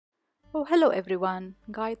Oh, hello everyone.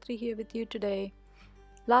 Gayatri here with you today.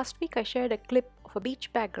 Last week I shared a clip of a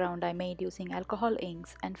beach background I made using alcohol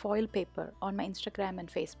inks and foil paper on my Instagram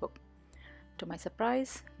and Facebook. To my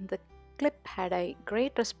surprise, the clip had a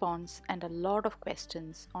great response and a lot of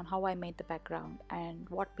questions on how I made the background and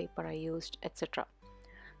what paper I used, etc.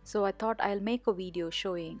 So I thought I'll make a video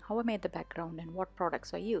showing how I made the background and what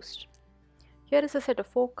products I used. Here is a set of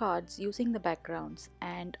 4 cards using the backgrounds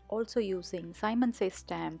and also using Simon Says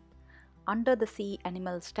stamp, Under the Sea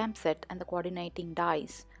Animal stamp set and the coordinating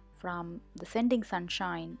dies from the Sending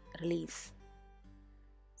Sunshine release.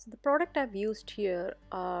 So the product I've used here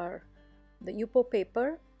are the YUPO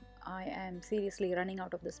paper. I am seriously running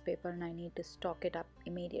out of this paper and I need to stock it up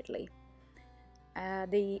immediately.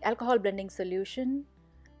 The alcohol blending solution.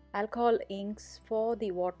 Alcohol inks for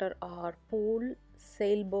the water are Pool,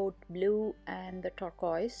 Sailboat Blue and the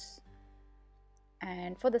Turquoise.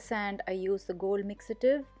 And for the sand I use the Gold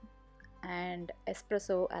Mixative and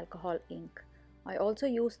Espresso alcohol ink. I also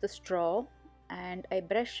use the straw and a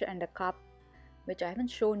brush and a cup, which I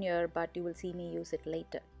haven't shown here but you will see me use it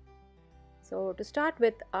later. So to start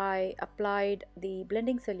with, I applied the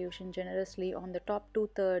blending solution generously on the top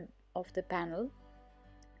 2/3 of the panel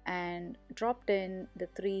and dropped in the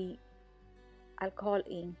 3 alcohol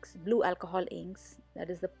inks, blue alcohol inks,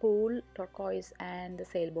 that is the Pool, Turquoise and the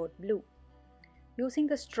Sailboat Blue. Using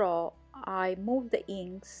the straw, I moved the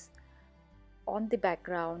inks on the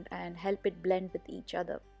background and help it blend with each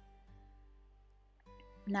other.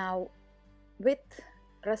 Now, with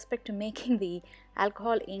respect to making the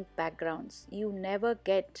alcohol ink backgrounds, you never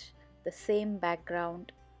get the same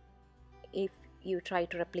background if you try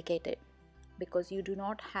to replicate it, because you do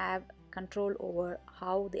not have control over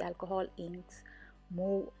how the alcohol inks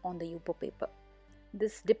move on the YUPO paper.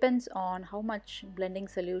 This depends on how much blending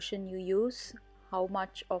solution you use, how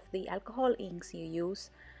much of the alcohol inks you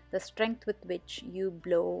use, the strength with which you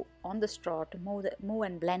blow on the straw to move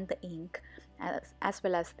and blend the ink, as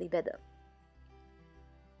well as the weather.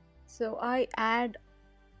 So I add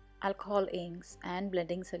alcohol inks and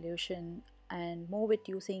blending solution and move it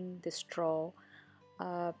using the straw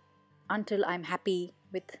until I'm happy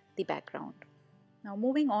with the background. Now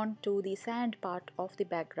moving on to the sand part of the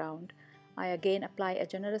background, I again apply a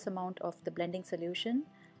generous amount of the blending solution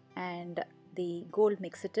and the gold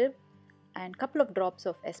mixative and couple of drops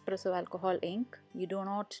of espresso alcohol ink. You do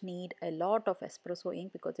not need a lot of espresso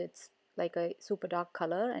ink because it's like a super dark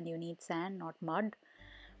color and you need sand, not mud.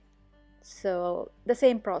 So the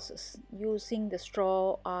same process, using the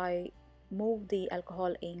straw, I move the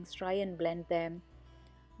alcohol inks, try and blend them,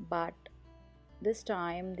 but this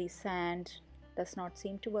time the sand does not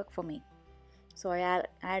seem to work for me. So I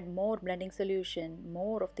add more blending solution,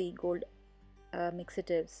 more of the gold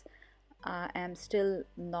mixatives. I am still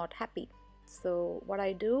not happy. So what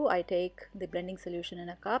I do, I take the blending solution in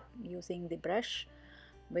a cup using the brush,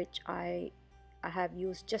 which I have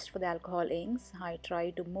used just for the alcohol inks. I try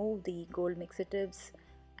to move the gold mixatives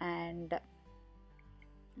and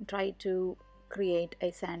try to create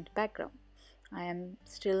a sand background. I am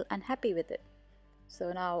still unhappy with it.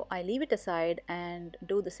 So now I leave it aside and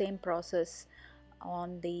do the same process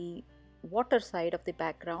on the water side of the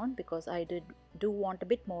background, because I do want a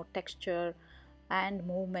bit more texture and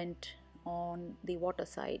movement on the water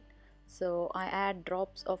side. So I add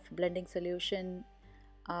drops of blending solution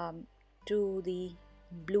to the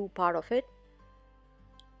blue part of it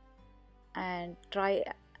and try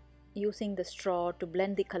using the straw to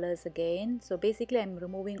blend the colors again. So basically I'm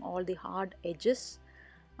removing all the hard edges.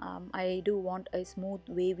 I do want a smooth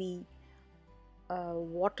wavy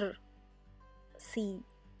water sea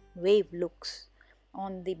wave looks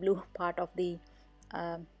on the blue part of the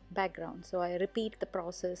background. So I repeat the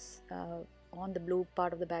process on the blue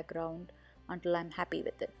part of the background until I'm happy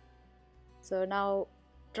with it. So now,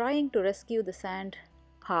 trying to rescue the sand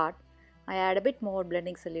part, I add a bit more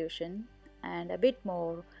blending solution and a bit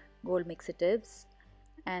more gold mixatives,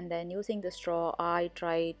 and then using the straw I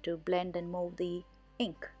try to blend and move the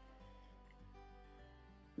ink.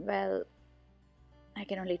 Well, I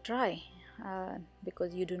can only try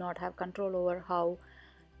because you do not have control over how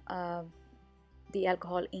the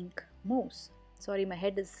alcohol ink moves. Sorry, my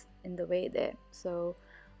head is in the way there. So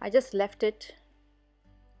I just left it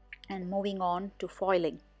and moving on to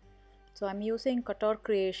foiling. So I'm using Couture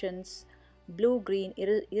Creations blue-green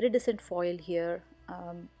iridescent foil here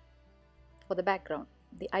for the background.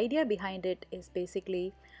 The idea behind it is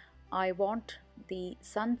basically I want the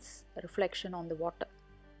sun's reflection on the water.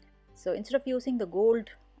 So instead of using the gold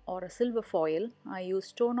or a silver foil, I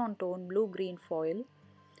use tone-on-tone blue-green foil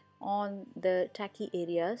on the tacky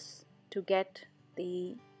areas to get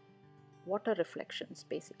the water reflections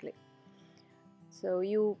basically. So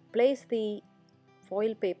you place the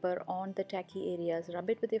foil paper on the tacky areas, rub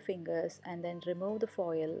it with your fingers, and then remove the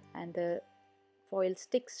foil, and the foil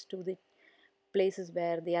sticks to the places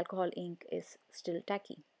where the alcohol ink is still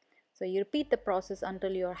tacky. So you repeat the process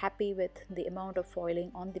until you are happy with the amount of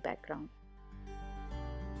foiling on the background.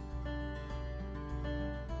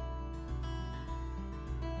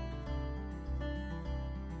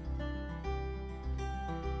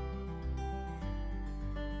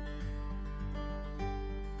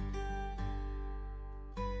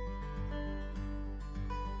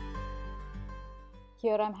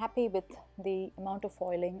 Here I'm happy with the amount of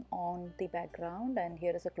foiling on the background, and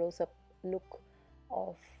here is a close-up look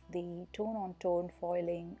of the tone-on-tone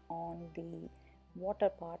foiling on the water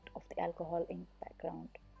part of the alcohol ink background.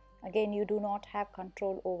 Again, you do not have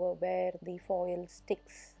control over where the foil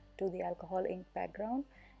sticks to the alcohol ink background,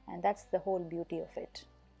 and that's the whole beauty of it.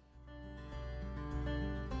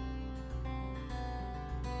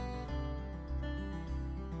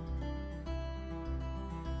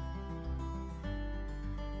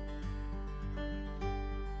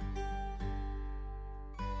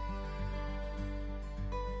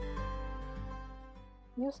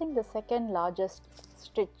 Using the second largest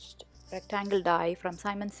stitched rectangle die from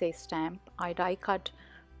Simon Says Stamp, I die cut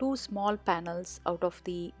two small panels out of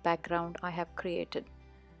the background I have created.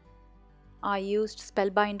 I used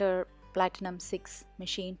Spellbinder Platinum 6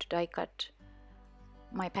 machine to die cut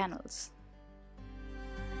my panels.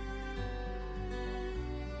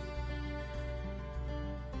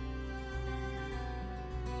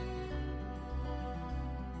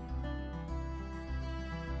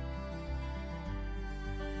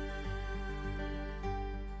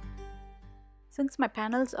 Since my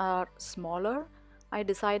panels are smaller, I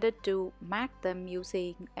decided to mat them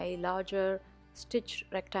using a larger stitched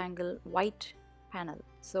rectangle white panel.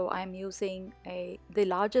 So I'm using the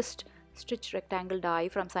largest stitched rectangle die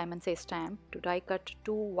from Simon Says Stamp to die cut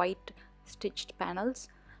two white stitched panels.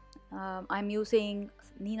 I'm using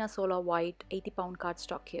Neenah Solar White 80-pound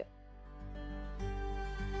cardstock here.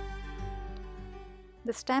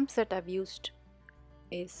 The stamp set I've used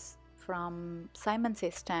is from Simon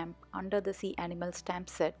Says Stamp Under the Sea Animal stamp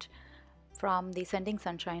set from the Sending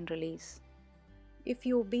Sunshine release. If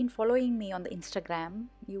you've been following me on the Instagram,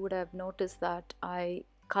 you would have noticed that I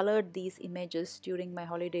colored these images during my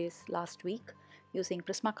holidays last week using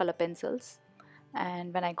Prismacolor pencils,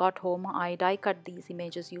 and when I got home I die cut these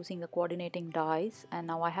images using the coordinating dies, and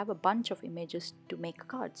now I have a bunch of images to make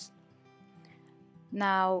cards.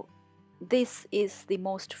 Now this is the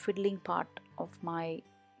most fiddling part of my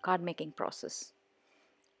card making process.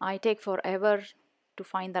 I take forever to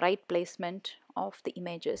find the right placement of the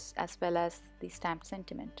images as well as the stamped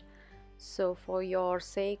sentiment. So for your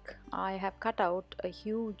sake, I have cut out a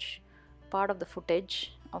huge part of the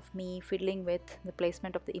footage of me fiddling with the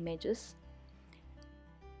placement of the images.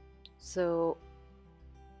 So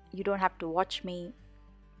you don't have to watch me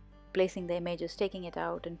placing the images, taking it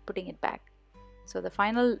out and putting it back. So the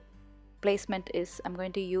final placement is I'm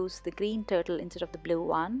going to use the green turtle instead of the blue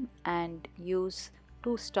one and use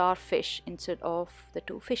two starfish instead of the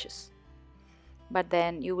two fishes. But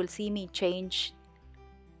then you will see me change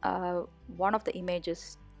one of the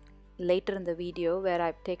images later in the video where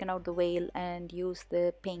I've taken out the whale and used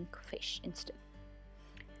the pink fish instead.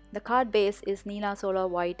 The card base is Neenah Solar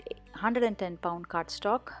White 110-pound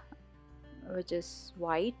cardstock, which is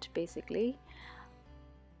white basically,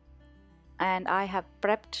 and I have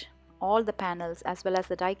prepped all the panels as well as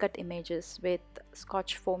the die cut images with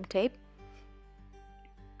Scotch foam tape.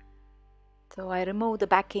 So I remove the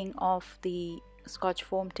backing of the Scotch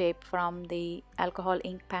foam tape from the alcohol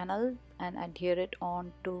ink panel and adhere it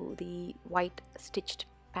onto the white stitched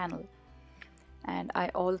panel, and I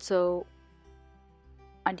also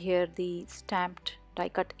adhere the stamped die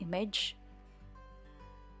cut image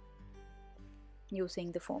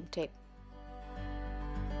using the foam tape.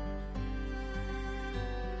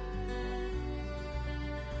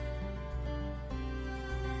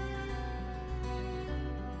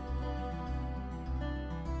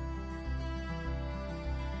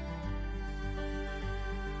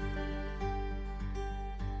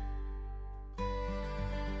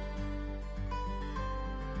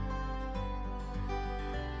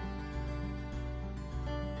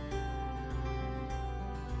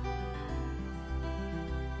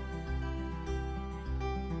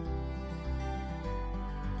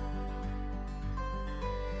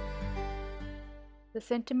 The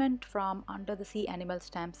sentiment from Under the Sea Animal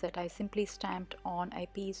stamp set I simply stamped on a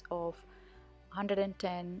piece of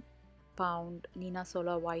 110-pound Neenah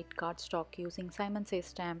Solar White cardstock using Simon Says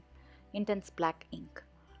Stamp Intense Black ink.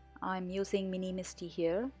 I'm using Mini Misty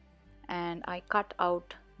here, and I cut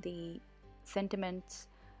out the sentiments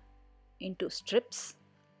into strips,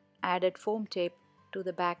 added foam tape to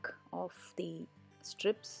the back of the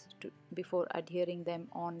strips before adhering them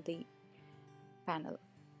on the panel.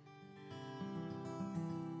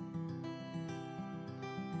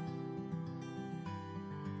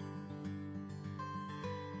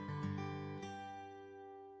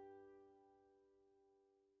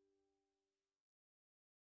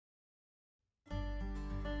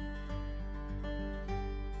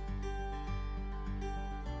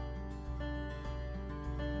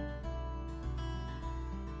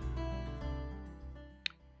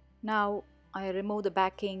 Now I remove the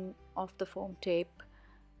backing of the foam tape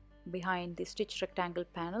behind the stitched rectangle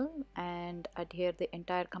panel and adhere the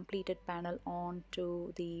entire completed panel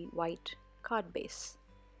onto the white card base.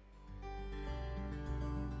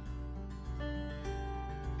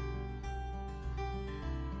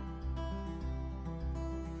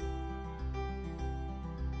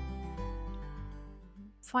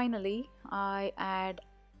 Finally, I add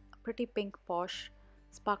pretty pink posh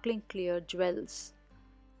sparkling clear jewels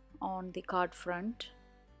on the card front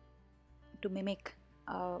to mimic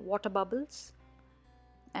water bubbles,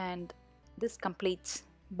 and this completes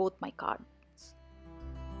both my cards.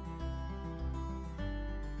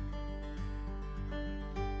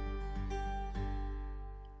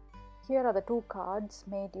 Here are the two cards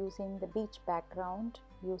made using the beach background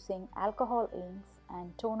using alcohol inks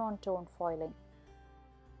and tone-on-tone foiling.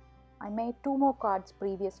 I made two more cards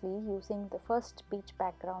previously using the first beach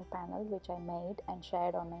background panel which I made and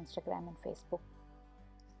shared on my Instagram and Facebook.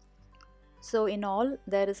 So in all,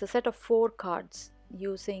 there is a set of 4 cards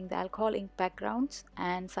using the alcohol ink backgrounds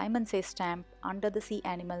and Simon Says stamp under the sea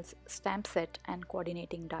animals stamp set and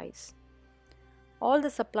coordinating dies. All the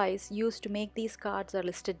supplies used to make these cards are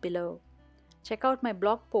listed below. Check out my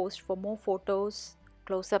blog post for more photos,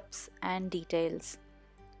 close-ups and details.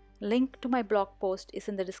 Link to my blog post is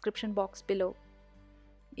in the description box below.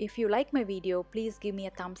 If you like my video, please give me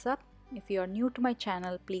a thumbs up. If you are new to my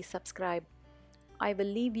channel, please subscribe. I will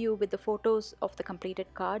leave you with the photos of the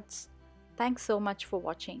completed cards. Thanks so much for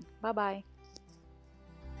watching. Bye bye.